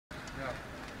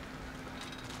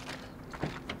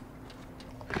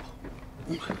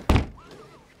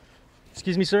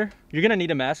Excuse me, sir. You're gonna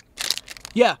need a mask.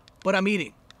 Yeah, but I'm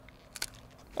eating.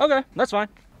 Okay, that's fine.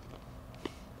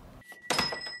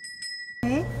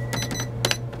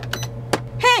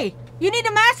 Hey, you need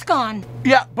a mask on.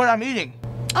 Yeah, but I'm eating.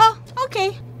 Oh,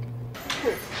 okay.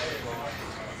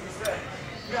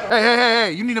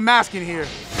 Hey, you need a mask in here.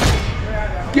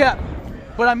 Yeah,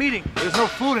 but I'm eating. There's no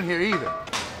food in here either.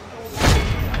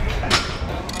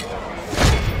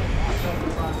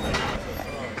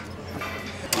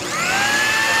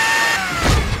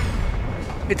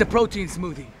 It's a protein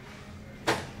smoothie.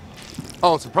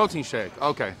 Oh, it's a protein shake.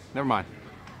 Okay, never mind.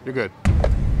 You're good.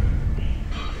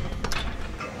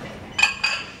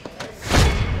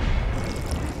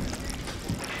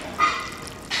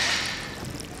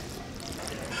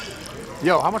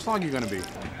 Yo, how much longer are you gonna be?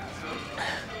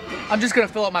 I'm just gonna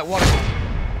fill up my water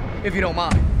bottle, if you don't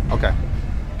mind. Okay.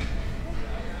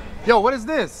 Yo, what is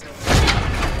this?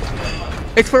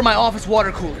 It's for my office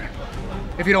water cooler,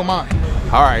 if you don't mind.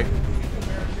 All right.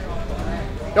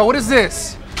 Yo, what is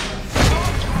this?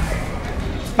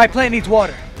 My plant needs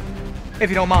water, if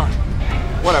you don't mind.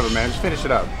 Whatever, man, just finish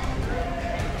it up.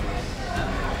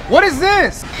 What is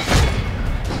this?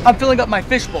 I'm filling up my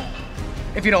fish bowl,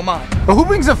 if you don't mind. But who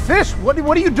brings a fish? What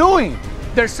are you doing?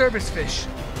 They're service fish.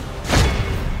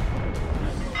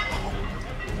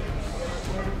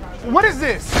 What is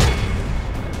this?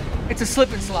 It's a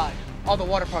slip and slide. All the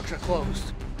water parks are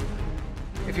closed,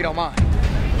 if you don't mind.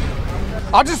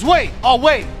 I'll just wait. I'll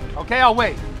wait. Okay, I'll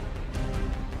wait.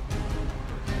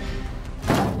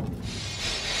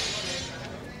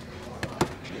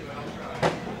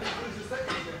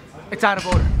 It's out of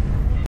order.